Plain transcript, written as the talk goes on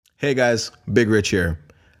Hey guys, Big Rich here.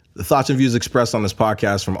 The thoughts and views expressed on this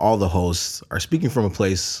podcast from all the hosts are speaking from a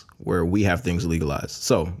place where we have things legalized.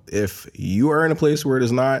 So if you are in a place where it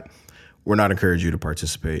is not, we're not encouraging you to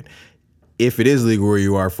participate. If it is legal where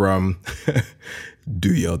you are from,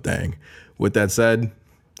 do your thing. With that said,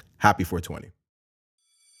 happy 420.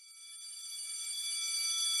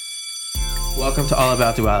 Welcome to All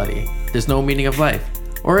About Duality. There's no meaning of life.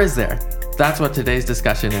 Or is there? That's what today's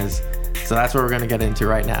discussion is. So that's what we're going to get into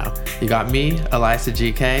right now. You got me, Elisa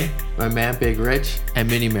GK, my man Big Rich, and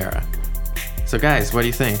Mini Mira. So guys, what do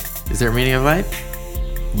you think? Is there a meaning of life?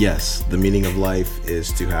 Yes, the meaning of life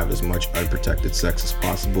is to have as much unprotected sex as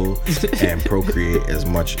possible and procreate as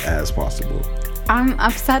much as possible. I'm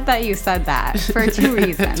upset that you said that for two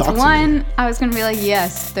reasons. One, I was going to be like,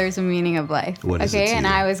 yes, there's a meaning of life. What is it to and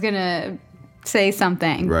you? I was going to say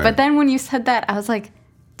something. Right. But then when you said that, I was like,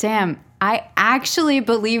 damn, I actually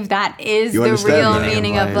believe that is You the understand real that.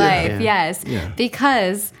 meaning of life. Yeah. Yes. Yeah.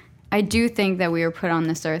 Because I do think that we were put on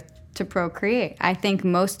this earth to procreate. I think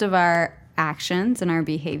most of our actions and our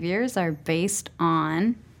behaviors are based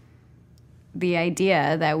on the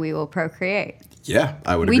idea that we will procreate. Yeah,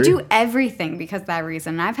 I would agree. We do everything because of that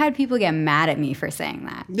reason. And I've had people get mad at me for saying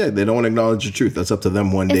that. Yeah, they don't want to acknowledge the truth. That's up to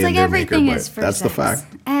them one day It's and like their everything maker, is but for that's sex. the fact.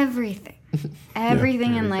 Everything.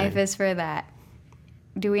 Everything in life Everything. is for that.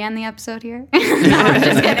 Do we end the episode here? No, I'm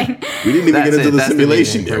just kidding. We didn't even That's get into it. the That's the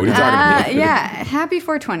simulation meaning. yet. What are you talking about? Yeah, happy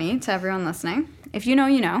 420 to everyone listening. If you know,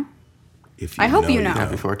 you know. If I hope you know.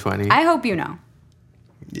 Happy 420. I hope you know.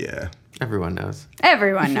 Yeah. Everyone knows.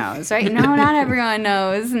 Everyone knows, right? No, not everyone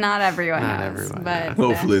knows. Not everyone Not knows. everyone, But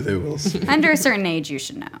Hopefully they will. under a certain age, you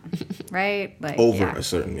should know, right? Like Over yeah. a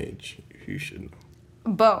certain age, you should know.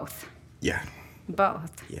 Both. Yeah.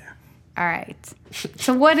 Both. Yeah. All right.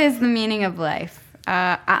 So what is the meaning of life?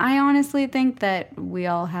 I honestly think that we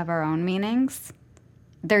all have our own meanings.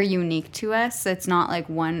 They're unique to us. It's not like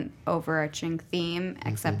one overarching theme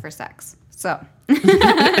except for sex. So,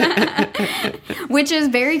 which is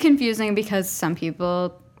very confusing because some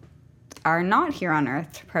people are not here on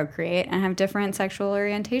Earth to procreate and have different sexual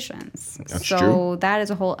orientations. That's so true. that is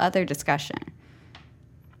a whole other discussion.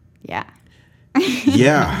 Yeah.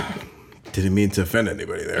 Yeah. Didn't mean to offend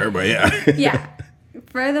anybody there, but yeah. Yeah.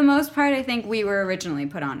 For the most part, I think we were originally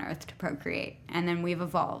put on Earth to procreate, and then we've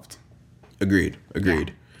evolved. Agreed.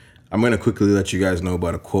 I'm going to quickly let you guys know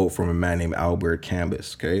about a quote from a man named Albert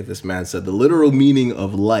Camus, okay? This man said, the literal meaning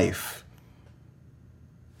of life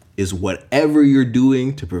is whatever you're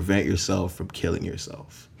doing to prevent yourself from killing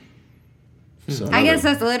yourself. So I guess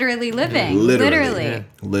that's literally living. Literally.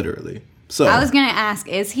 Literally. So I was going to ask,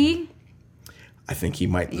 is he? I think he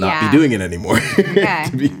might not Yeah. be doing it anymore, Okay.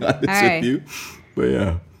 to be honest right. with you. But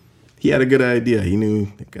yeah, he had a good idea. He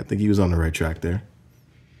knew, I think he was on the right track there.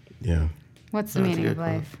 Yeah. What's the That's a meaning good of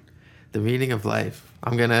life? The meaning of life.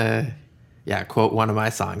 I'm going to, quote one of my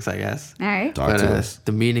songs, I guess. All right. Talk to us.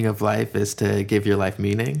 The meaning of life is to give your life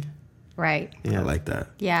meaning. Right. Yeah. I like that.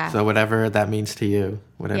 Yeah. So whatever that means to you,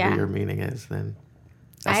 whatever Yeah. your meaning is, then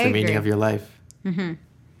that's I the meaning agree. of your life.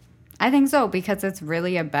 I think so, because it's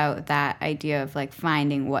really about that idea of like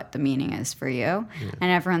finding what the meaning is for you.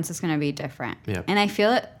 And everyone's just going to be different. Yeah. And I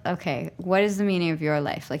feel it, okay, what is the meaning of your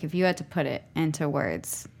life? Like if you had to put it into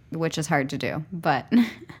words, which is hard to do, but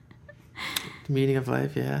The meaning of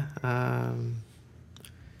life, yeah.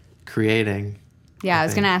 Creating. yeah, I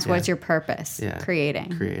was going to think, ask, what's your purpose? Yeah.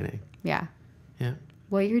 Creating. Creating. Yeah. Yeah.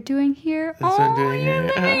 What you're doing here? That's what I'm doing you're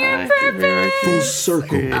here. living your Full purpose. Full circle.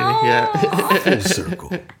 Creating, yeah. Full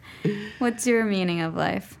circle. What's your meaning of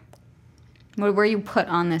life? What were you put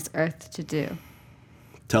on this earth to do?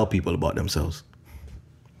 Tell people about themselves.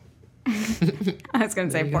 I was going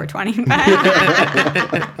to say 420.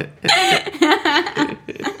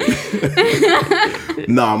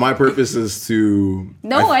 No, my purpose is to.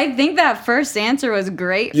 No, I think that first answer was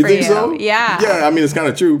great You for think you. so? Yeah. Yeah, I mean it's kind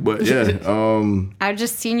of true, but yeah. I've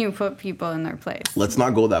just seen you put people in their place. Let's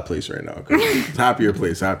not go that place right now. 'Cause it's happier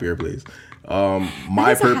place.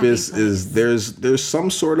 My is a purpose happy is there's some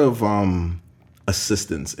sort of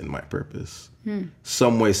assistance in my purpose,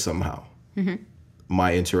 some way somehow.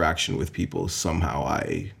 My interaction with people somehow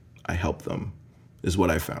I help them is what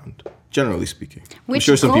I found. Generally speaking, I'm Which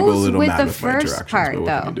sure some people are a goes little with mad the with my first interactions, part, but what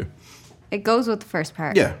can though. you do? It goes with the first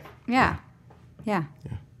part. Yeah. Yeah. Yeah.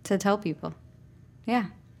 To tell people. Yeah.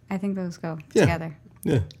 I think those go Yeah. together.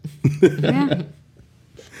 Yeah. Yeah.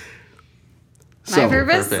 My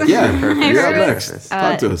purpose? Yeah. My You're up purpose? next.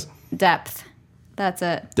 Talk to us. Depth. That's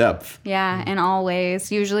it. Depth. Yeah, in all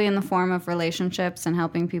ways, usually in the form of relationships and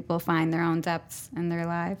helping people find their own depths in their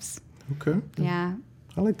lives. Okay. Yeah.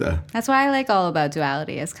 I like that. That's why I like all about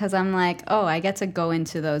duality, is because I'm like, oh, I get to go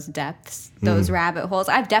into those depths, those rabbit holes.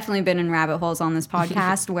 I've definitely been in rabbit holes on this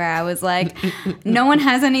podcast where I was like, no one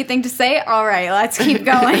has anything to say. All right, let's keep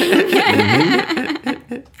going.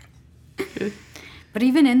 But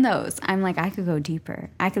even in those, I'm like, I could go deeper.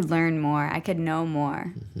 I could learn more. I could know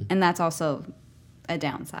more. And that's also a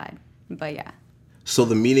downside. But yeah. So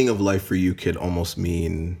the meaning of life for you could almost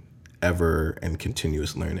mean ever and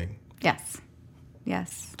continuous learning. Yes.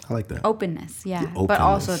 Yes. I like that. Openness, yeah. Openness, but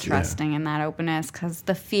also yeah. trusting in that openness, because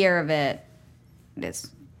the fear of it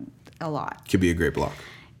is a lot. Could be a great block.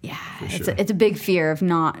 Yeah, sure. it's a big fear of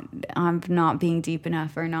not being deep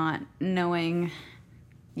enough or not knowing.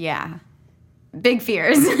 Yeah, big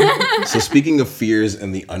fears. So speaking of fears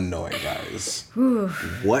and the unknowing, guys,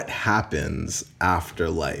 what happens after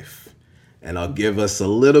life? And I'll give us a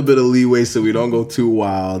little bit of leeway so we don't go too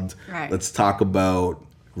wild. Right. Let's talk about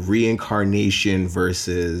reincarnation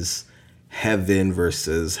versus heaven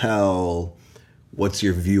versus hell. What's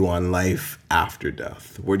your view on life after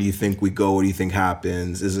death? Where do you think we go? What do you think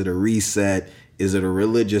happens? Is it a reset? Is it a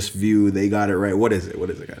religious view? They got it right. What is it? What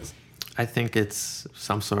is it, guys? I think it's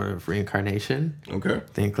some sort of reincarnation. Okay. I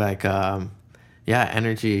think like,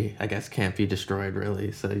 energy, I guess, can't be destroyed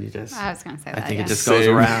really. So you just, I was gonna say that. I think yeah. it just goes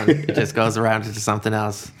Same. around. It just goes around into something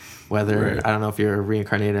else. Whether, Right. I don't know if you're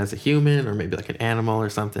reincarnated as a human or maybe like an animal or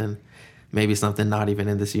something. Maybe something not even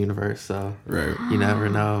in this universe. So Right. you never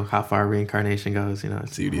know how far reincarnation goes. You know,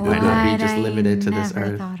 it's beauty of might not be What? just limited to I this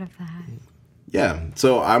never earth. thought of that. Yeah.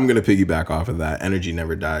 So I'm going to piggyback off of that. Energy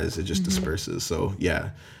never dies. It just disperses. So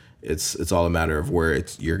yeah, it's all a matter of where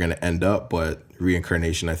you're going to end up. But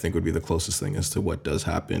reincarnation, I think, would be the closest thing as to what does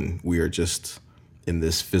happen. We are just in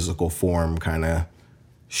this physical form, kind of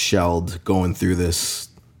shelled, going through this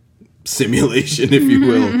simulation, if you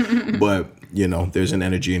will. But, you know, there's an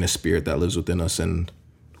energy and a spirit that lives within us. And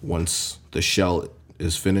once the shell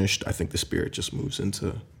is finished, I think the spirit just moves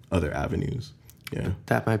into other avenues. Yeah.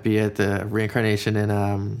 That might be it. The reincarnation in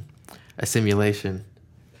a simulation.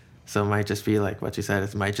 So it might just be like what you said.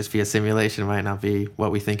 It might just be a simulation. It might not be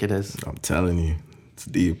what we think it is. I'm telling you, it's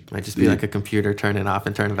deep. It might just Deep. be like a computer turning off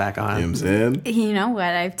and turning back on. You know what I'm saying? You know what?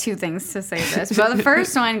 I have two things to say to this. But the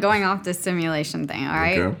first one, going off the simulation thing, all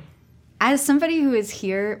right? Okay. As somebody who is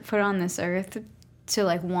here, put on this earth to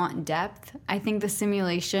like want depth, I think the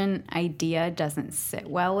simulation idea doesn't sit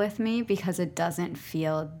well with me because it doesn't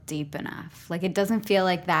feel deep enough. Like it doesn't feel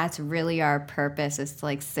like that's really our purpose, is to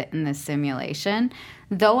like sit in this simulation.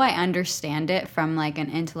 Though I understand it from like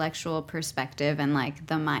an intellectual perspective and like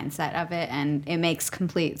the mindset of it, and it makes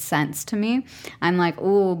complete sense to me. I'm like,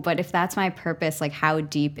 ooh, but if that's my purpose, like how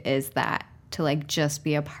deep is that? To like just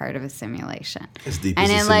be a part of a simulation. As deep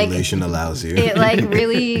And as it, the like, simulation allows you. It like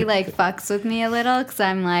really like fucks with me a little, because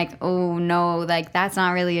I'm like, oh no, like that's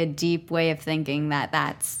not really a deep way of thinking that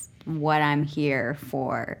that's what I'm here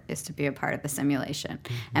for, is to be a part of the simulation.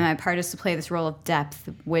 And my part is to play this role of depth,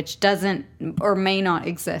 which doesn't or may not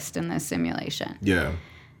exist in this simulation. Yeah.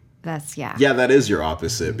 That's Yeah, that is your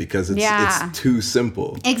opposite because it's too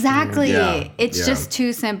simple. Exactly. Yeah, It's yeah. just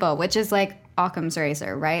too simple, which is like Occam's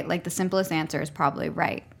razor, right? Like the simplest answer is probably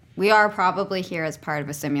right. We are probably here as part of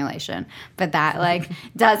a simulation, but that like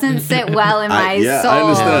doesn't sit well in my I soul.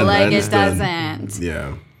 understand. Like I it understand. doesn't.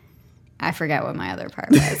 Yeah. I forget what my other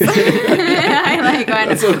part was. I like went,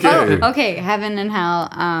 That's okay. Oh, okay, heaven and hell.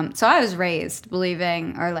 So I was raised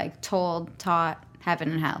believing, or like taught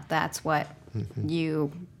heaven and hell. That's what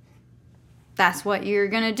that's what you're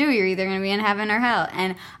going to do. You're either going to be in heaven or hell.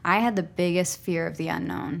 And I had the biggest fear of the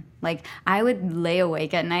unknown. Like, I would lay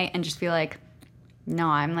awake at night and just be like, no,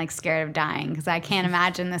 I'm, like, scared of dying because I can't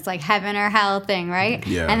imagine this, like, heaven or hell thing, right?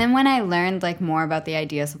 Yeah. And then when I learned, like, more about the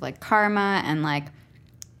ideas of, like, karma and, like,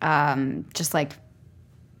 just, like,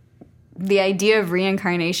 the idea of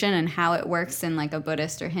reincarnation and how it works in, like, a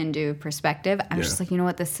Buddhist or Hindu perspective, I was just like, you know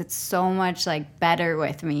what, this sits so much, like, better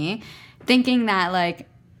with me. Thinking that, like,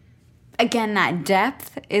 again, that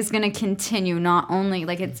depth is going to continue. Not only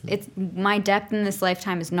like it's my depth in this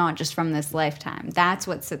lifetime is not just from this lifetime. That's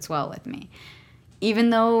what sits well with me.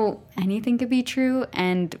 Even though anything could be true,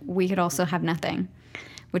 and we could also have nothing,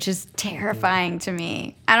 which is terrifying to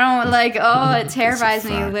me. I don't like. Oh, it terrifies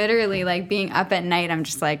me. fact. Literally, like being up at night, I'm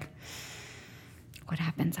just like, what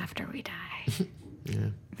happens after we die?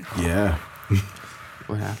 Yeah.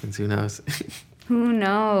 What happens? Who knows? Who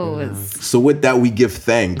knows? So with that, we give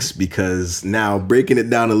thanks because now breaking it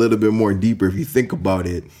down a little bit more deeper, if you think about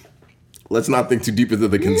it, let's not think too deep into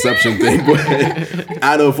the conception thing, but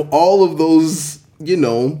out of all of those, you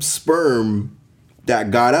know, sperm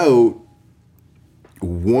that got out,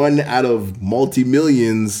 one out of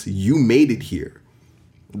multi-millions, you made it here.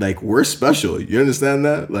 Like, we're special. You understand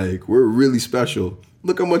that? Like, we're really special.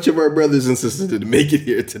 Look how much of our brothers and sisters didn't make it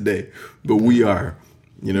here today, but we are.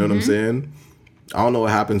 You know what I'm saying? I don't know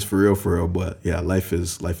what happens for real, but yeah, life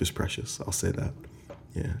is precious. I'll say that.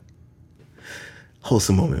 Yeah.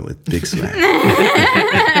 Wholesome moment with Big Swag.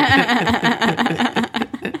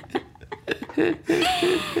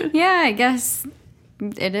 Yeah, I guess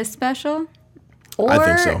it is special. Or,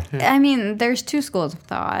 I think so. I mean, there's two schools of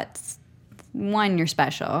thoughts. One, you're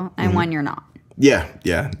special, and one, you're not.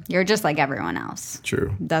 Yeah. You're just like everyone else.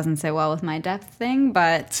 True. Doesn't say well with my depth thing,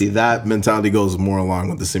 but See, that mentality goes more along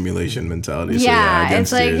with the simulation mentality. So, yeah,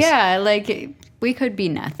 against it's like, yours. yeah, like we could be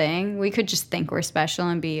nothing. We could just think we're special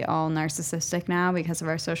and be all narcissistic now because of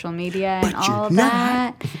our social media and But you're all of not.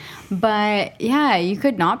 that. But yeah, you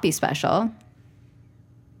could not be special.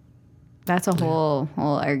 That's a whole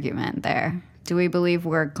argument there. Do we believe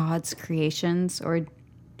we're God's creations,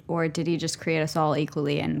 or did he just create us all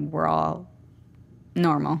equally and we're all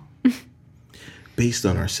normal? Based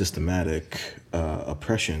on our systematic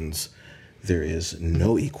oppressions, there is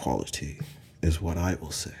no equality, is what I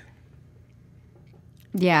will say.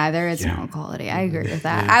 Yeah, there is no equality. I agree with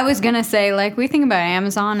that. I was going to say, like, we think about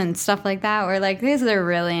Amazon and stuff like that. We're like, is there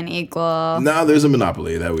really an equal? Now there's a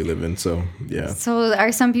monopoly that we live in, so yeah. So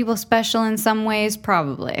are some people special in some ways?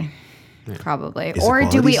 Probably. Probably. Is Or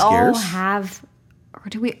do we equality all scarce?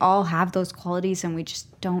 have those qualities and we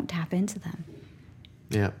just don't tap into them?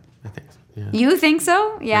 Yeah, I think so. Yeah. You think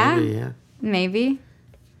so? Yeah. Maybe, yeah. Maybe.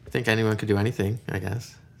 I think anyone could do anything, I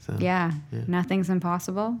guess. So Yeah. Nothing's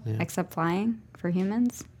impossible Yeah. except flying for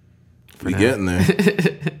humans. We now. getting there.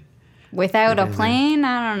 Without a plane,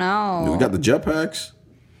 I don't know. We got the jetpacks.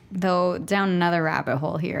 Though down another rabbit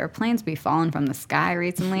hole here. Planes be falling from the sky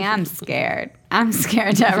recently. I'm scared. I'm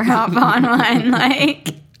scared to ever hop on one.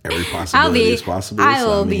 Like Every possibility is possible. I so,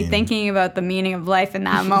 will be mean, thinking about the meaning of life in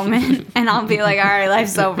that moment, and I'll be like, all right,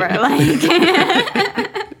 life's over. Like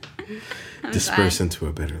disperse into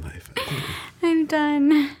a better life. I'm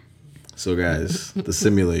done. So, guys, the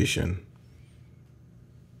simulation.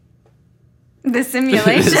 The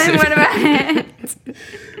simulation. What about it?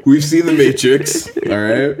 We've seen The Matrix. All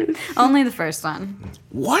right. Only the first one.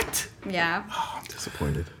 What? Yeah. Oh, I'm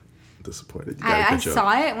disappointed. You gotta I catch up.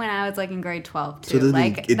 saw it when I was like in grade 12 too. So it didn't-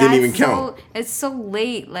 like it didn't even that's count. It's so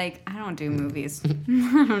late. Like I don't do movies. I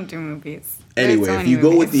don't do movies. There's Anyway, so if many you go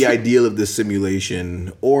with the movies. ideal of this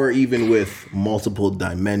simulation, or even with multiple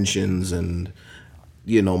dimensions and,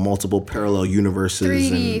 multiple parallel universes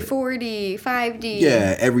 3D, and 4D, 5D.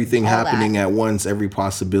 yeah, everything all happening that. at once, every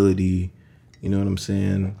possibility. You know what I'm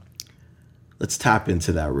saying? Let's tap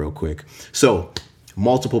into that real quick. So,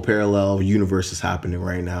 multiple parallel universes happening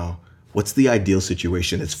right now. What's the ideal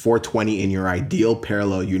situation? It's 420 in your ideal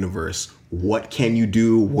parallel universe. What can you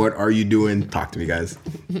do? What are you doing? Talk to me, guys.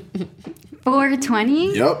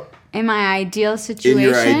 420. Yep. In my ideal situation. In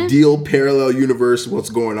your ideal parallel universe, what's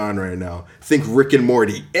going on right now? Think Rick and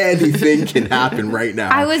Morty. Anything can happen right now.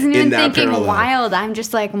 I wasn't in even that thinking parallel. wild. I'm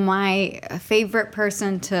just like my favorite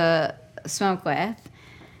person to smoke with.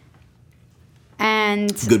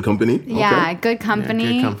 And Good company. yeah, Okay. good company.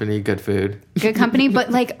 Yeah, good company, good food. Good company, but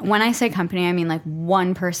like when I say company, I mean like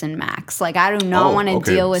one person max. Like I do not Oh, want to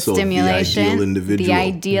okay. deal with So the stimulation. ideal individual. The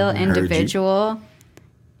ideal Heard you. individual.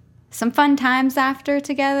 Some fun times after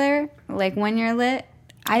together, like when you're lit.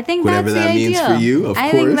 I think Whatever that's that the means ideal. for you, of I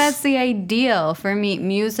course. think that's the ideal for me.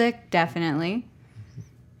 Music, definitely,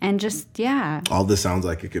 and just yeah. All this sounds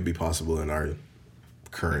like it could be possible in our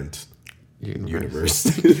current universe.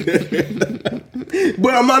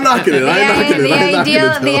 But I'm not knocking it. I'm knocking it. I'm not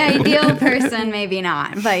gonna The tell. ideal person, maybe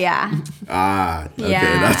not, but yeah. Okay,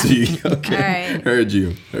 Yeah. that's you. Okay, All right. heard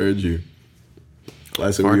you.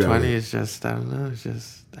 Last one we got. 420 is just, I don't know, it's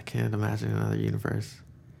just, I can't imagine another universe.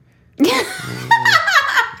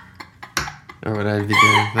 Or what I'd be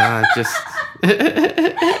doing. Nah, just,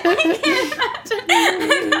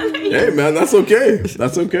 Hey man, that's okay.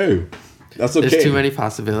 That's okay. That's okay. there's too many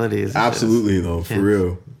possibilities. It's Absolutely just- though, for can't-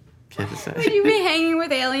 real. Can't decide. Would you be hanging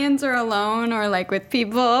with aliens or alone or like with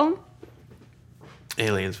people?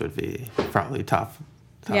 Aliens would be probably top.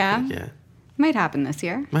 Yeah? Yeah. Might happen this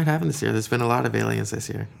year. Might happen this year. There's been a lot of aliens this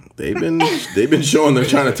year. They've been showing they're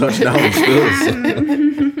trying to touch down still.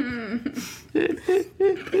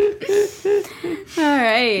 All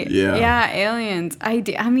right. Yeah. Yeah, aliens.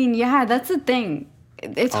 I mean, yeah, that's the thing.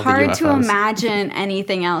 It's All the hard to UFOs. imagine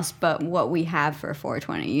anything else but what we have for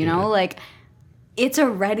 420, you know? Like, it's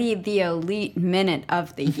already the elite minute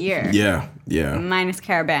of the year. Yeah. Minus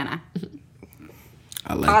Caravana.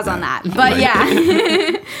 I like Pause that. on that. I But like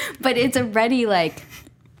yeah. But it's already like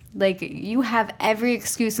Like, you have every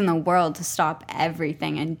excuse in the world to stop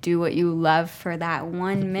everything and do what you love for that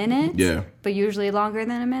 1 minute. Yeah. But usually longer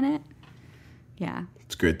than a minute. Yeah.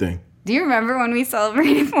 It's a great thing. Do you remember when we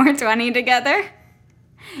celebrated 420 together?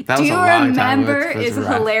 That Do was you a long time. remember? It was Is a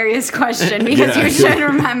rough. hilarious question because Yeah. you should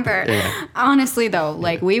remember. Yeah. Honestly, though,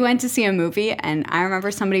 like, we went to see a movie, and I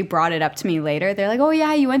remember somebody brought it up to me later. They're like, "Oh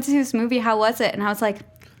yeah, you went to see this movie. How was it?" And I was like,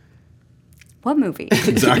 "What movie?"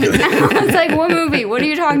 Exactly. I was like, "What movie? What are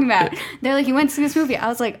you talking about?" They're like, "You went to see this movie." I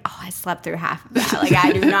was like, "Oh, I slept through half of that. Like,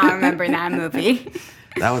 I do not remember that movie."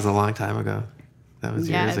 That was a long time ago. That was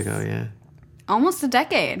years Yes. ago, yeah. Almost a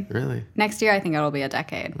decade. Really? Next year, I think it'll be a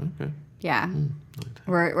decade. Okay. Yeah.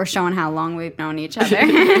 We're showing how long we've known each other.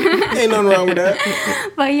 Ain't nothing wrong with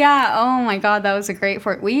that. But yeah, oh my God, that was a great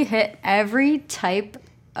we hit every type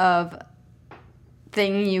of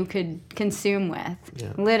thing you could consume with.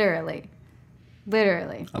 Yeah. Literally.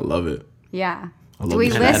 I love it. Yeah. I love Do we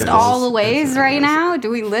these list categories. all the ways right now? Do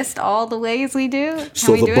we list all the ways we do? Can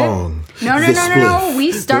So we the do bong, it? No. the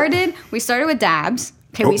split. We started with dabs.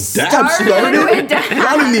 Okay, we Dabs started with dabs.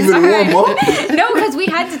 I didn't even warm up. No, because we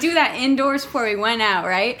had to do that indoors before we went out,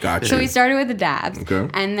 right? Gotcha. So we started with the dabs. Okay.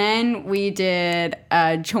 And then we did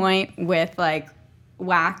a joint with like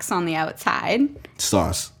wax on the outside.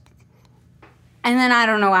 Sauce. And then I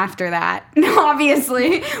don't know after that.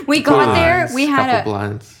 Obviously. We got there. We had couple a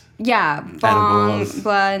blunts. yeah, bong, Edibles.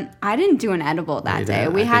 but I didn't do an edible that You day.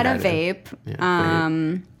 did? We I had a think I vape. did.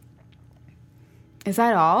 Yeah, Is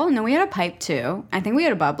that all? No, we had a pipe too. I think we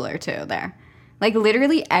had a bubbler too there. Like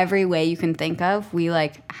literally every way you can think of, we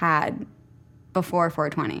like had before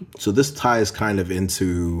 420. So this ties kind of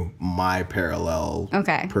into my parallel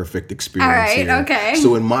Okay. perfect experience. All right, here. okay.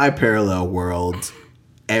 So in my parallel world,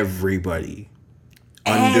 everybody.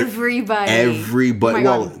 Everybody. Everybody. Oh my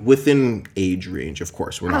Well, God. within age range, of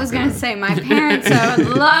course. We're I not was gonna gonna say my parents I would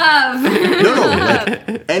love.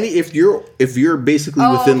 No, like if you're basically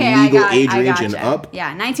Oh, within okay, legal I age range gotcha. and up,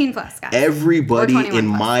 Yeah, 19 plus, guys. everybody Or 21 in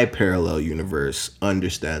plus. my parallel universe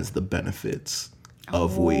understands the benefits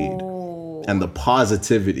of weed and the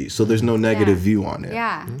positivity. So there's no negative Yeah. view on it.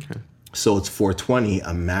 Yeah. So it's 420.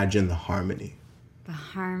 Imagine the harmony. The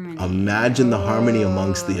harmony. Imagine the harmony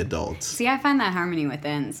amongst the adults. See, I find that harmony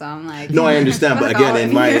within, so I'm like No, I understand, but fuck again, all in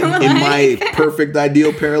of my you. in my perfect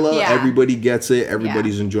ideal parallel, Yeah. everybody gets it.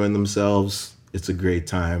 Everybody's enjoying themselves. It's a great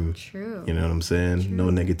time. True. You know what I'm saying? No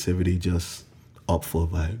negativity, just up full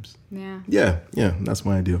vibes. Yeah. Yeah, that's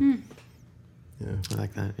my ideal. I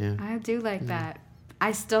like that, yeah. I do like that.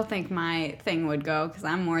 I still think my thing would go because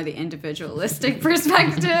I'm more the individualistic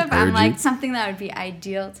perspective. I'm you. like something that would be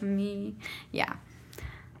ideal to me. Yeah.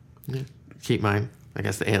 Keep mine. I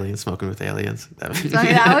guess the aliens smoking with aliens. That would be So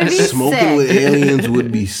that would be Smoking sick. with aliens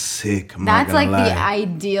would be sick. I'm not That's like gonna the lie.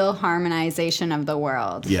 ideal harmonization of the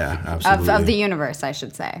world. Yeah, absolutely. Of the universe, I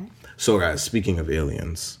should say. So, guys, speaking of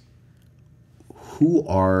aliens, who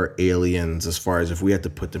are aliens as far as if we had to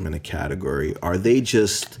put them in a category? Are they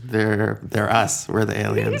just, They're us. We're the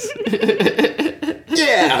aliens.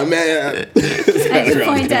 yeah, man. I just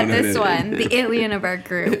point at this one, the alien of our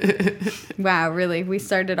group. Wow, really? We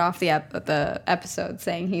started off the episode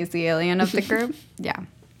saying he's the alien of the group? Yeah.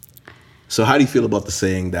 So, how do you feel about the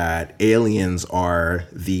saying that aliens are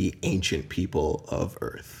the ancient people of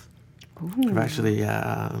Earth? I've actually,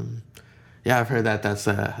 I've heard that that's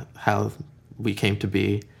how we came to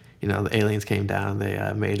be. You know, the aliens came down. They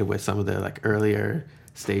made it with some of the like earlier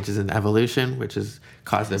stages in evolution, which has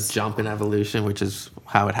caused a jump in evolution, which is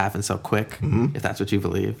how it happened so quick, if that's what you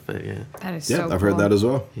believe. But yeah, That is Yeah, so I've heard cool. that as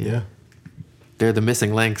well. Yeah. they're the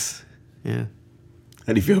missing links. Yeah.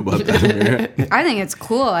 How do you feel about that, Amira? I think it's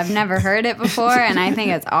cool. I've never heard it before, and I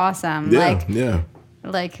think it's awesome. Yeah.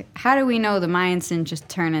 Like, how do we know the Mayans didn't just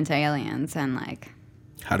turn into aliens and like?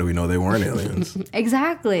 How do we know they weren't aliens?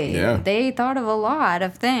 Exactly. Yeah. They thought of a lot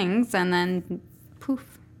of things, and then poof,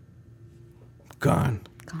 Gone.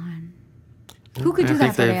 gone. Who could I do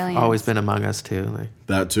think that for they've aliens? always been among us too. Like,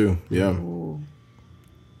 That too. Yeah. Ooh.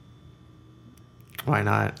 why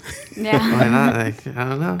not? Yeah. Why not? Like, I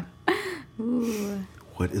don't know. Ooh,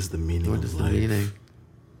 What is the meaning What of is the life? meaning?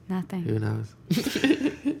 nothing. Who knows?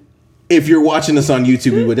 If you're watching us on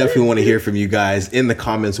YouTube, we would definitely want to hear from you guys in the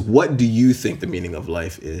comments. What do you think the meaning of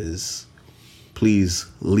life is? Please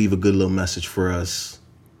leave a good little message for us.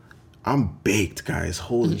 I'm baked, guys.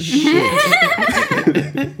 Holy shit.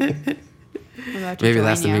 I'm about to Maybe join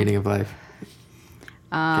that's the you. meaning of life.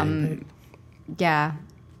 Yeah.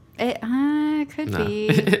 It could No. be.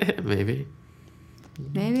 Maybe.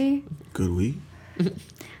 Maybe. Good week.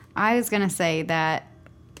 I was gonna say that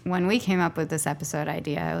when we came up with this episode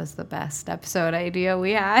idea, it was the best episode idea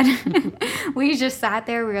we had. We just sat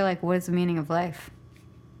there. We were like, what is the meaning of life?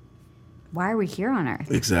 Why are we here on Earth?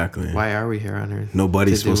 Exactly. Why are we here on Earth?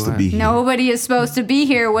 Nobody's To do supposed to what? be here. Nobody is supposed to be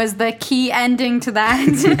here was the key ending to that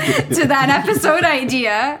to that episode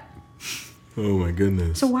idea. Oh my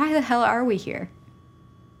goodness. So why the hell are we here?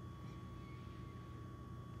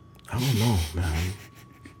 I don't know, man.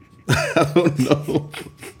 I don't know.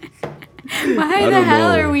 Why the don't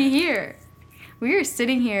hell know. are we here? We are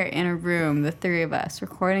sitting here in a room, the three of us,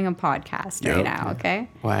 recording a podcast right Yep. now, okay?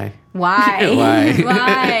 Why? Why? Why?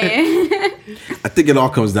 Why? I think it all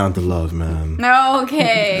comes down to love, man.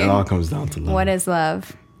 Okay. It all comes down to love. What is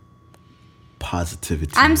love?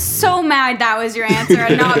 Positivity. I'm so mad that was your answer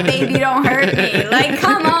and not baby don't hurt me. Like,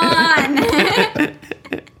 come on.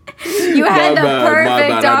 You had the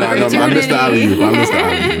perfect opportunity. I missed the alley-oop.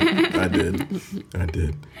 I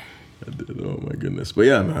did. Oh my goodness. But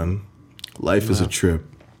yeah, man. Life is a trip.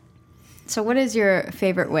 So what is your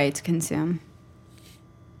favorite way to consume?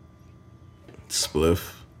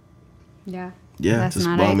 Spliff. Yeah. Yeah, That's just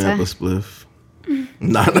not bomb me Aita. up a spliff.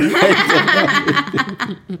 Not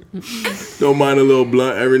Don't mind a little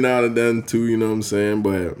blunt every now and then too, you know what I'm saying?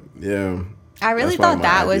 But yeah. I really That's probably thought my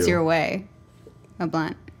that was ideal. your way. A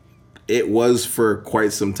blunt. It was for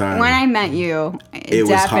quite some time. When I met you, it was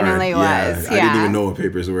definitely hard. was. Yeah, I didn't even know what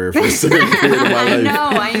papers were for a certain period of my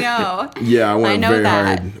life. I know. Yeah, I went know very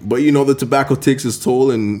that. hard. But you know, the tobacco takes its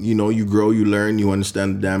toll, and you know, you grow, you learn, you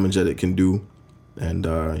understand the damage that it can do, and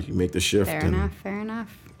you make the shift. Fair and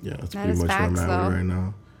enough. Yeah, that's That pretty is much facts, where I'm at though. right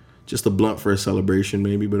now. Just a blunt for a celebration,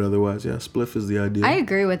 maybe, but otherwise, yeah, spliff is the idea. I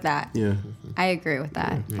agree with that. Yeah. I agree with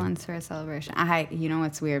that. Blunts for a celebration. You know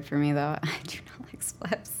what's weird for me though? I do not like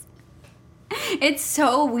spliffs. It's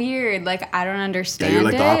so weird. Like I don't Yeah, understand you're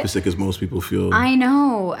like it. the opposite because most people feel. I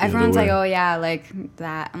know. Everyone's way. like, oh yeah, like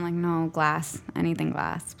that. I'm like, no, glass. Anything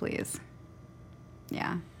glass, please.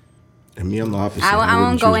 Yeah. And me, I'm the opposite. I wouldn't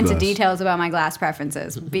won't go choose into glass. details about my glass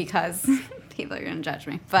preferences because people are gonna judge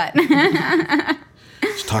me. But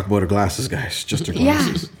Just talk about her glasses, guys. Just her yeah,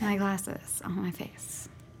 glasses. my glasses on my face.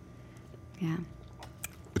 Yeah.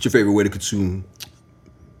 What's your favorite way to consume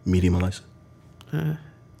medium, Elisa?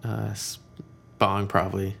 Bong,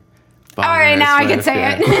 probably. Bong All right, or now I spliff, can say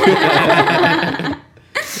yeah. it.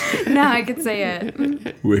 Now I can say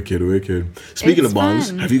it. Wicked. Speaking It's of bongs,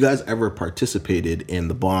 fun. have you guys ever participated in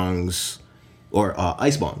the bongs or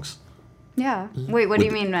ice bongs? Yeah. Wait, what do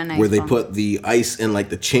you mean by nice? Where they bong? put the ice in like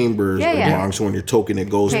the chambers Yeah, of yeah. bongs, so when you're toking it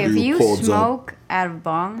goes Okay, if through, you holds up. smoke out of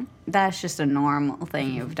bong, that's just a normal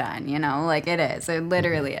thing you've done, you know? Like it is. It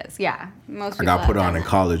literally is. Yeah. Most I people got have put on done in that.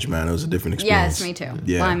 college, man. It was a different experience. Yes, me too.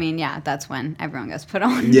 Yeah. Well, I mean, yeah, that's when everyone gets put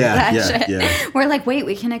on Yeah, that yeah, shit. yeah. We're like, wait,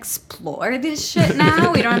 we can explore this shit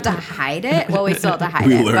now? We don't have to hide it? Well, we still have to hide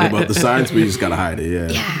We it. learned but- about the science, but you just gotta hide it. Yeah.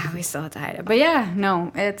 Yeah, we still have to hide it. But yeah,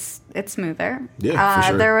 no, it's smoother. Yeah, for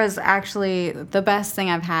sure. There was actually the best thing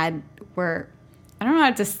I've had were, I don't know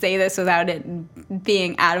how to say this without it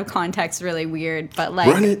being out of context really weird, but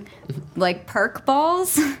like Run it. like perk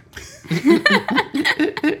balls. I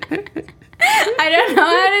don't know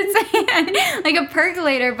how to say it. Like a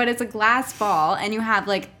percolator, but it's a glass ball and you have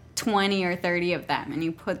like 20 or 30 of them and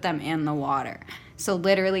you put them in the water. So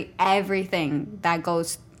literally everything that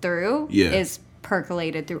goes through Yeah. is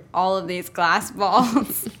percolated through all of these glass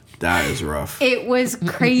balls. That is rough. It was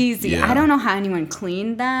crazy. Yeah. I don't know how anyone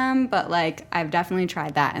cleaned them, but like I've definitely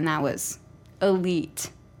tried that and that was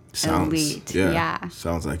elite. Elite. Yeah.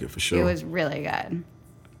 Sounds like it for sure. It was really good.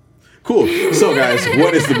 Cool. So, guys,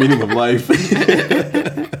 what is the meaning of life?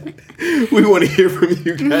 We want to hear from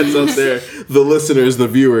you guys out there, the listeners, the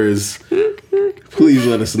viewers. Please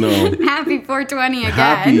let us know. Happy 420 again.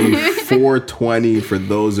 Happy 420 for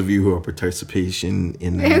those of you who are participation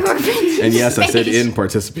in that. And yes, I said in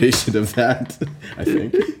participation of that, I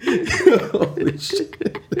think. Holy shit.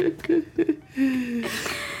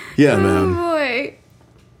 Yeah, Oh man. boy.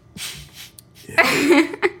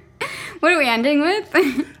 What are we ending with?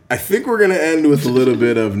 I think we're going to end with a little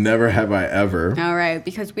bit of never have I ever. All right,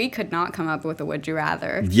 because we could not come up with a would you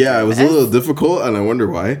rather. Yeah, it was a little difficult, and I wonder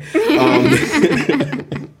why.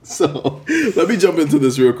 So let me jump into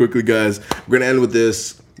this real quickly, guys. We're gonna end with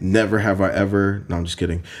this. Never have I ever. No, I'm just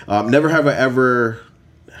kidding. Never have I ever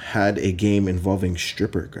had a game involving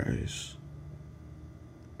stripper, guys.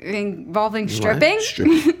 Involving stripping?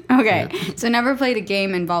 Stripping. Okay, so never played a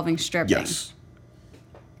game involving stripping. Yes.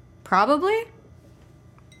 Probably?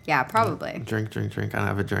 Yeah, probably. Drink. I don't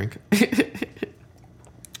have a drink.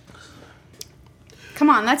 Come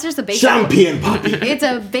on, that's just a basic. Champion Poppy. It's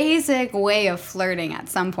a basic way of flirting at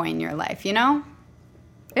some point in your life, you know?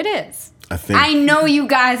 It is. I think. I know you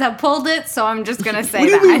guys have pulled it, so I'm just gonna say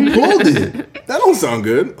What do you mean that. pulled it? That don't sound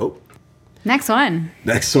good. Oh, Next one.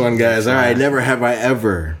 next one, guys. All right. Never have I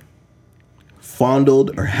ever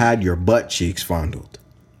fondled or had your butt cheeks fondled.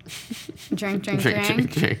 Drink, drink, Drink,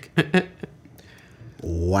 drink. drink, drink.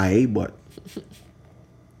 Why? But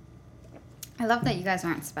I love that you guys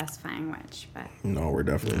aren't specifying which, but no, we're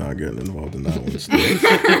definitely not getting involved in that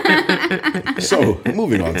one. So,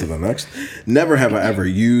 moving on to the next. Never have I ever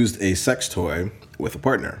used a sex toy with a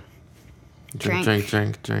partner. Drink, Drink.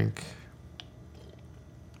 drink, drink, drink.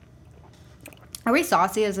 are we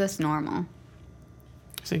saucy? Is this normal?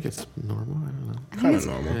 I think it's normal. I don't know. Kind of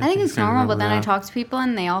normal. I think it's kinda normal, but then I yeah. talk to people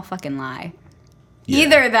and they all fucking lie. Yeah.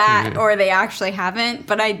 Either that or they actually haven't,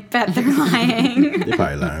 but I bet they're lying. They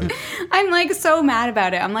probably lying. I'm like so mad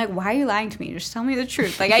about it. I'm like, why are you lying to me? Just tell me the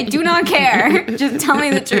truth. Like, I do not care. Just tell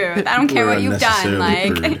me the truth. I don't care We're what you've done.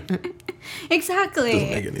 unnecessarily Like, prude. exactly. Doesn't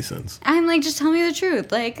make any sense. I'm like, just tell me the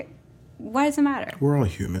truth. Like, why does it matter? We're all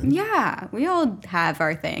human. Yeah, we all have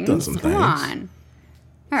our things. Done some Come things. on.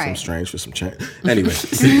 All Some right. strange for some change. Anyway.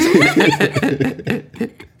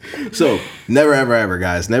 So, never, ever, ever,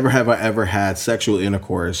 guys. Never have I ever had sexual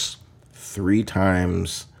intercourse 3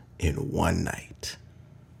 times in one night.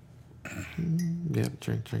 Yeah,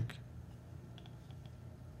 drink, drink.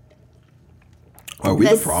 Are we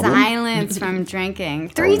The the problem? silence from drinking. we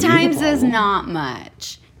 3 the times is problem? not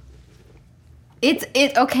much.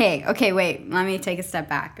 Okay, wait. Let me take a step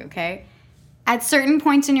back, okay? At certain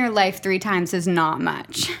points in your life, 3 times is not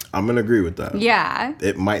much. I'm going to agree with that. Yeah.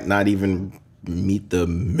 It might not even meet the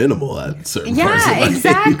minimal at certain points. in Yeah, life.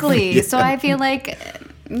 exactly. Yeah. So I feel like,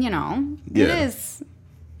 you know, Yeah. it is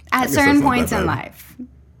at guess certain that's not points that in bad. life.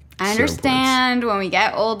 I Certain understand when we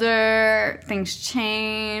get older, things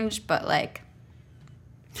change, but like,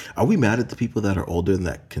 Are we mad at the people that are older and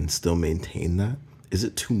that can still maintain that? Is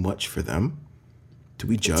it too much for them? Do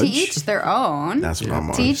we judge? to each their own. That's what I'm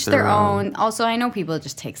on. To each their their own. Also, I know people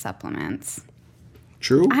just take supplements.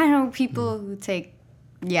 True. I know people who take.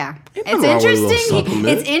 Yeah, Ain't it's nothing wrong with a little interesting.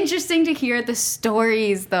 supplement. It's interesting to hear the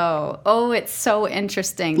stories, though. Oh, it's so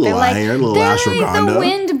interesting. Little iron, little they're like, ashwagandha. the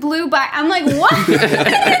wind blew by. I'm like, what?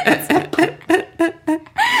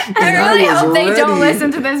 I really was hope they don't ready.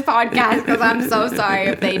 listen to this podcast because I'm so sorry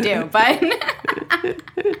if they do. But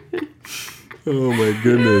Oh my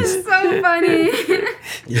goodness. it's so funny.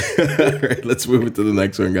 All right, let's move it to the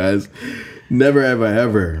next one, guys. Never have I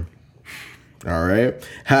ever, all right,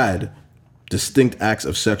 had distinct acts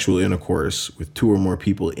of sexual intercourse with 2 or more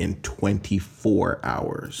people in 24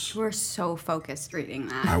 hours. We're so focused reading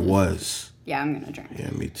that. I was. Yeah, I'm gonna drink.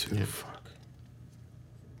 Yeah, me too. Fuck.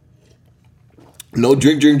 No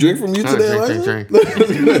drink from you Oh, today, drink,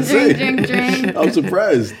 Eliza? drink, drink. Drink, drink. I'm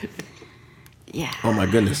surprised. Yeah. Oh my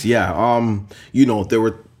goodness, yeah. You know, there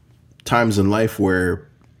were times in life where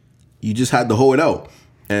you just had to hold it out,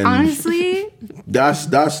 and Honestly, that's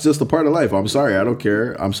just a part of life. I'm sorry, I don't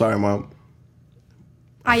care. I'm sorry, Mom.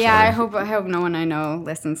 yeah, I hope no one I know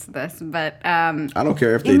listens to this, but I don't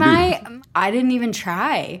care if they do. I didn't even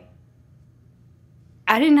try.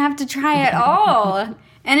 I didn't have to try at all,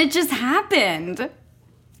 and it just happened.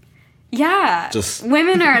 Yeah, Just-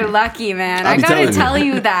 women are lucky, man. I'll I be gotta telling tell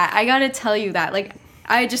you. you that. I gotta tell you that. Like,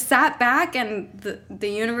 I just sat back, and the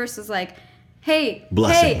universe was like, "Hey,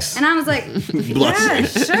 Blessings. hey," and I was like, "Yeah,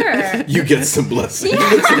 Blessings. sure." You get some blessings. You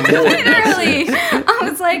get some more Literally, I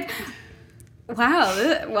was like, "Wow,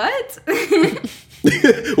 what?"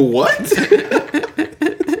 What?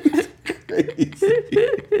 Crazy.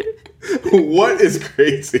 What is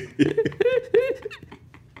crazy?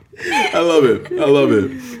 I love it. I love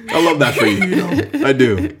it. I love that for you. You know? I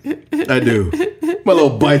do. My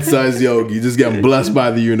little bite-sized yogi just getting blessed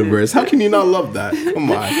by the universe. How can you not love that?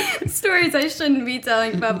 Come on. Stories I shouldn't be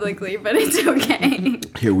telling publicly, but it's okay.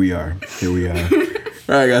 Here we are.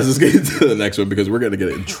 All right, guys, let's get into the next one because we're going to get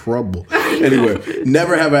in trouble. Anyway,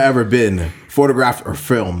 never have I ever been photographed or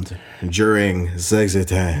filmed during sexy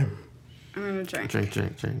time. I'm gonna drink. Drink,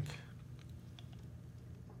 drink, drink.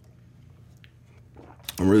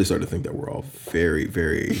 I'm really starting to think that we're all very,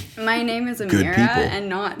 very... My name is Good Amira people. and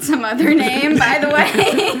not some other name, by the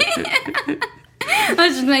way.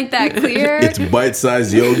 Let's just make that clear. It's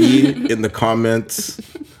bite-sized yogi in the comments.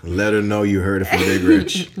 Let her know you heard it from Big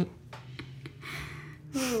Rich.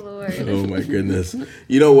 Oh, Lord. Oh my goodness.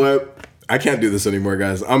 You know what? I can't do this anymore,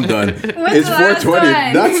 guys. I'm done. It's the last 4:20. one?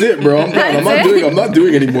 That's it, bro. I'm done. I'm not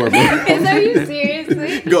doing anymore, bro. Are you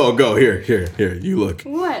seriously? Go. Here. You look.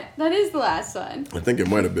 What? That is the last one. I think it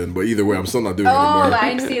might have been, but either way, I'm still not doing it Oh, anymore.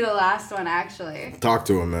 I see the last one, actually. Talk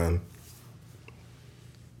to him, man.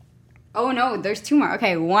 Oh, no, there's 2 more.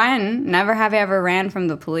 Okay, 1, never have I ever ran from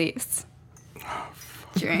the police.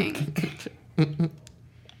 Drink.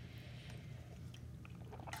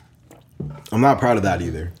 I'm not proud of that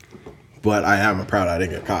either. But I am proud I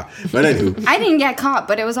didn't get caught. But anywho. I didn't get caught,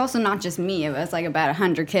 but it was also not just me. It was like about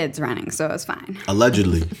 100 kids running, so it was fine.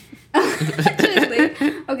 Allegedly.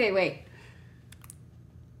 Okay, wait.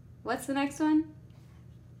 What's the next one?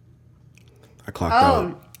 I clocked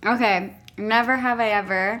out. Okay. Never have I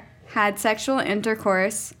ever had sexual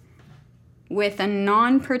intercourse with a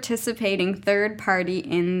non-participating third party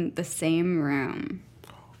in the same room.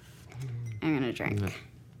 I'm gonna drink.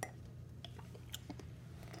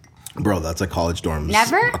 Bro, that's like college dorms.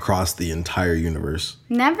 Never? Across the entire universe.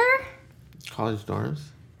 Never? College dorms?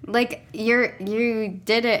 Like you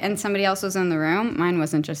did it and somebody else was in the room. Mine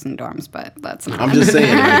wasn't just in dorms, but that's not. I'm just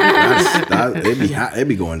saying. It'd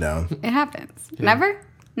be going down. It happens. Never?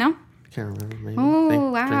 No? Can't remember. Maybe. Oh,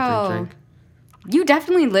 wow. You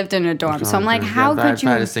definitely lived in a dorm, so I'm like, how could you?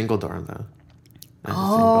 I had a single dorm though.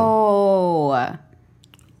 Oh.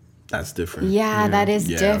 That's different. Yeah, that is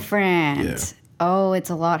Yeah. different. Yeah. Oh, it's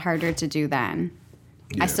a lot harder to do then.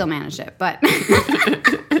 Yeah. I still managed it, but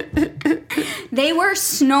they were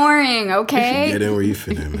snoring, okay? Get in where you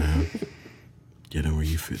fit in, man. Get in where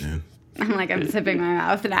you fit in. I'm like, I'm zipping my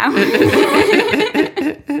mouth now.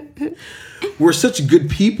 We're such good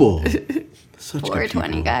people. Such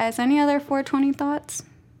 420, guys. Any other 420 thoughts?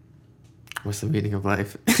 What's the meaning of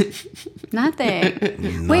life?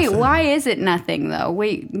 Nothing. Wait, why is it nothing, though?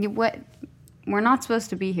 Wait, what? We're not supposed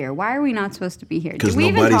to be here. Why are we not supposed to be here? Because Did we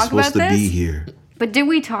even nobody's talk supposed about to this? be here. But did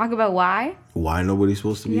we talk about why? Why nobody's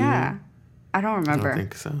supposed to be Yeah. here? I don't I remember. don't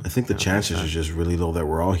think so. I think the chances are just really low that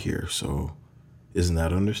we're all here. So, isn't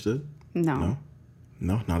that understood? No.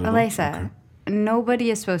 No, not at all. Alyssa, Okay.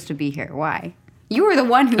 nobody is supposed to be here. Why? You were the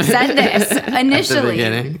one who said this initially.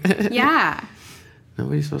 At the beginning. Yeah.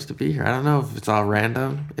 Nobody's supposed to be here. I don't know if it's all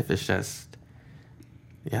random, if it's just,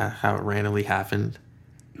 how it randomly happened.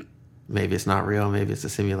 Maybe it's not real. Maybe it's a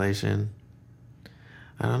simulation.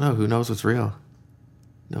 I don't know. Who knows what's real?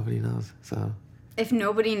 Nobody knows. So If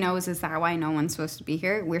nobody knows, is that why no one's supposed to be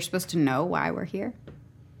here? We're supposed to know why we're here?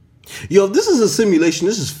 Yo, if this is a simulation,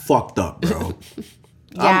 this is fucked up, bro.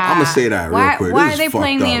 I'm gonna say that real quick. Why This are they is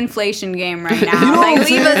playing fucked the up. inflation game right now? know Like, what I'm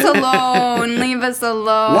leave us saying? alone. Leave us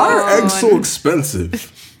alone. Why are eggs so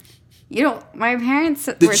expensive? You know, my parents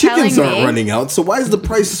The were telling chickens aren't me. running out, so why is the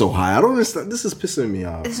price so high? I don't understand. This is pissing me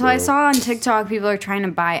off. So bro. I saw on TikTok people are trying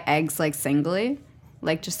to buy eggs like singly,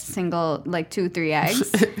 like just a single, like 2-3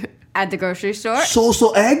 eggs at the grocery store.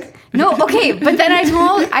 So egg? No, okay, but then I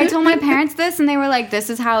told my parents this, and they were like, "This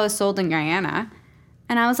is how it's sold in Guyana,"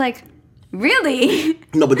 and I was like, "Really?"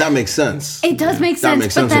 No, but that makes sense. It does make That sense,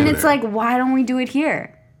 makes but sense then over it's there. like, why don't we do it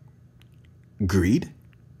here? Greed?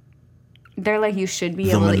 They're like, you should be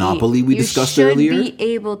The able monopoly to eat. we discussed You earlier? should be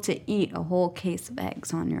able to eat a whole case of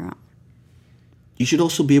eggs on your own. You should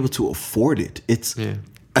also be able to afford it. It's yeah.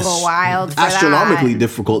 Go wild for astronomically that.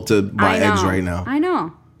 difficult to buy I know. eggs right now. I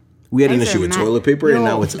know. We had an Eggs issue are with mad. toilet paper, and Yo.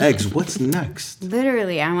 now it's eggs. What's next?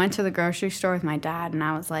 Literally, I went to the grocery store with my dad, and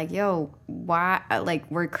I was like, "Yo, why? Like,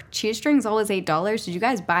 were cheese strings always $8? Did you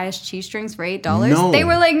guys buy us cheese strings for $8?" No. They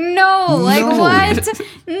were like, "No, like No. what?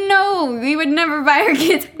 No, we would never buy our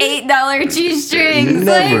kids $8 cheese strings.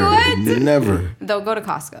 Never. Like what?" Never. They'll go to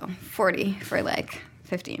Costco, 40 for like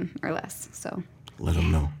 15 or less. So Let them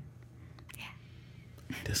know.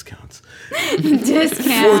 Discounts.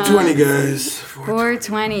 discount 420, guys.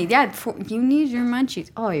 420. Yeah, you need your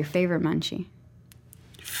munchies. Oh, your favorite munchie.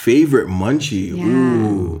 Favorite munchie. Yeah.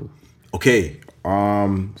 Ooh. Okay.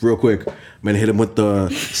 Real quick. I'm gonna hit him with the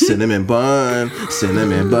cinnamon bun.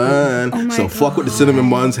 Cinnamon bun. Oh my So fuck with the cinnamon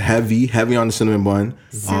buns. Heavy on the cinnamon bun.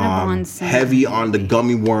 Cinnabon, Heavy on the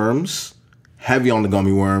gummy worms. Heavy on the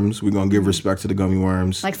gummy worms. We're gonna give respect to the gummy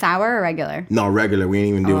worms. Like sour or regular? No, regular. We ain't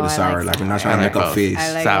even do Oh, the I sour. like Like, we're not sour. trying to I make like up both. face.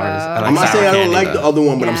 I like Sours. both. I like I'm not sour saying I don't candy, like though. the other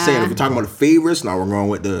one, but I'm Yeah. saying if we're talking about the favorites, now we're going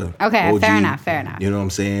with the Okay, OG, fair enough. You know what I'm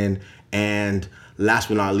saying? And last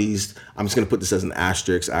but not least, I'm just gonna put this as an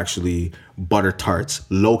asterisk. Actually, butter tarts,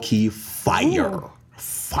 low key fire,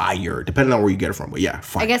 fire. Depending on where you get it from, but yeah,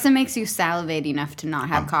 fire. I guess it makes you salivate enough to not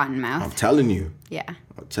have cotton mouth. I'm telling you, Yeah.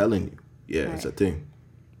 yeah, it's a thing.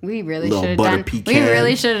 We really Little should have butter done. pecan. We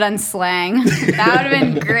really should have done slang. That would have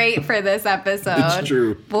been great for this episode. It's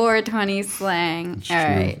true. 420 slang. All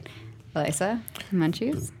right, Alyssa,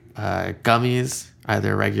 munchies. Gummies,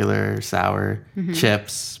 either regular, sour, Mm-hmm.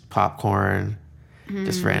 chips, popcorn,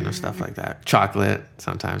 just random stuff like that. Chocolate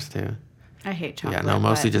sometimes too. I hate chocolate. Yeah, no,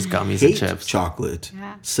 mostly but- just gummies Hate and chips. chocolate.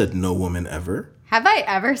 Yeah. Said no woman ever. Have I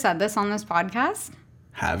ever said this on this podcast?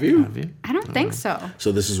 Have you? Have you? I don't think so.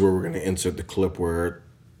 So this is where we're gonna insert the clip where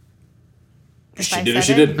if She I did or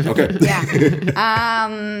said she it. didn't. Okay.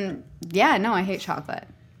 Yeah. Yeah, no, I hate chocolate.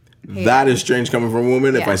 That is strange coming from a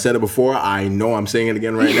woman. If Yeah. I said it before, I know I'm saying it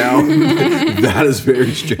again right now. That is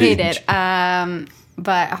very strange. Hate it.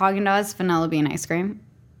 But Haagen-Dazs vanilla bean ice cream.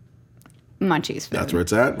 Munchies food. That's where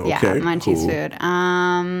it's at? Okay. Yeah, Munchies cool.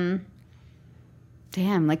 food.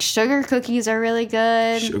 Damn, like sugar cookies are really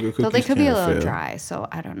good. Sugar Though they cookies could be a can't little fail. dry, so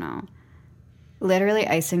I don't know. Literally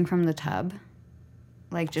icing from the tub.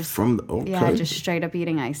 Like just From the, okay. yeah, just straight up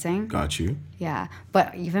eating icing. Got you. Yeah.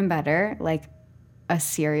 But even better, like a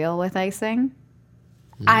cereal with icing.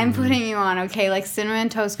 I'm putting you on, okay? Like Cinnamon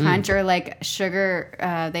Toast Crunch or like sugar,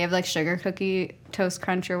 they have like sugar cookie toast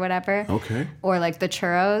crunch or whatever. Okay. Or like the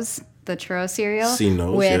churro cereal Seen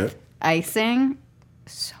those, with yeah. icing.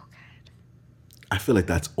 So good. I feel like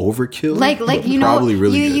that's overkill. Like but you know, probably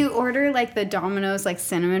really good. you order like the Domino's like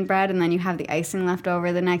cinnamon bread and then you have the icing left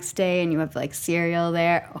over the next day and you have like cereal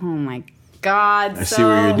there. Oh my God, I see what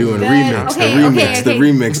you're doing. Good. Remix, the remix, the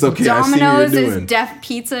remix. Okay, I see what Domino's you're doing.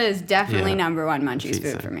 Pizza is definitely Yeah. number one Munchies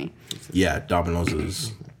Pizza. food for me. Yeah, Domino's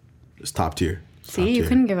is top tier. Top See, you tier.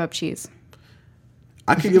 couldn't give up cheese.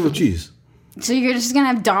 I could give up cheese. So you're just gonna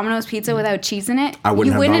have Domino's pizza without cheese in it? I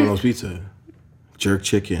wouldn't You have Domino's pizza. Jerk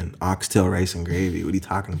chicken, oxtail rice and gravy. What are you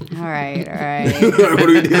talking about? All right, all right. What are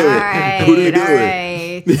we doing? All right, What are we doing? all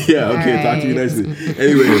right. Yeah, okay, All talk to you right. nicely.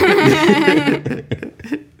 Anyway.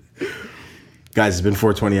 Guys, it's been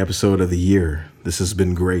 420 episode of the year. This has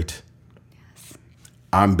been great. Yes.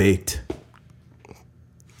 I'm baked.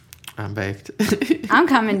 I'm baked. I'm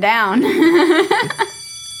coming down.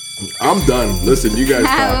 I'm done. Listen, you guys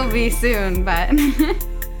I talk. will be soon, but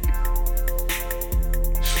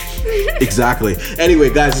Exactly.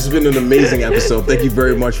 Anyway, guys, this has been an amazing episode. Thank you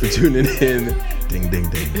very much for tuning in. Ding, ding,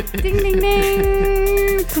 ding. ding, ding,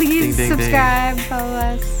 ding. Please Ding, ding, subscribe, follow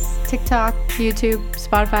us. TikTok, YouTube,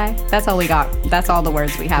 Spotify. That's all we got. That's all the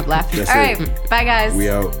words we have left. That's all it. right. Bye, guys. We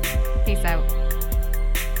out. Peace out.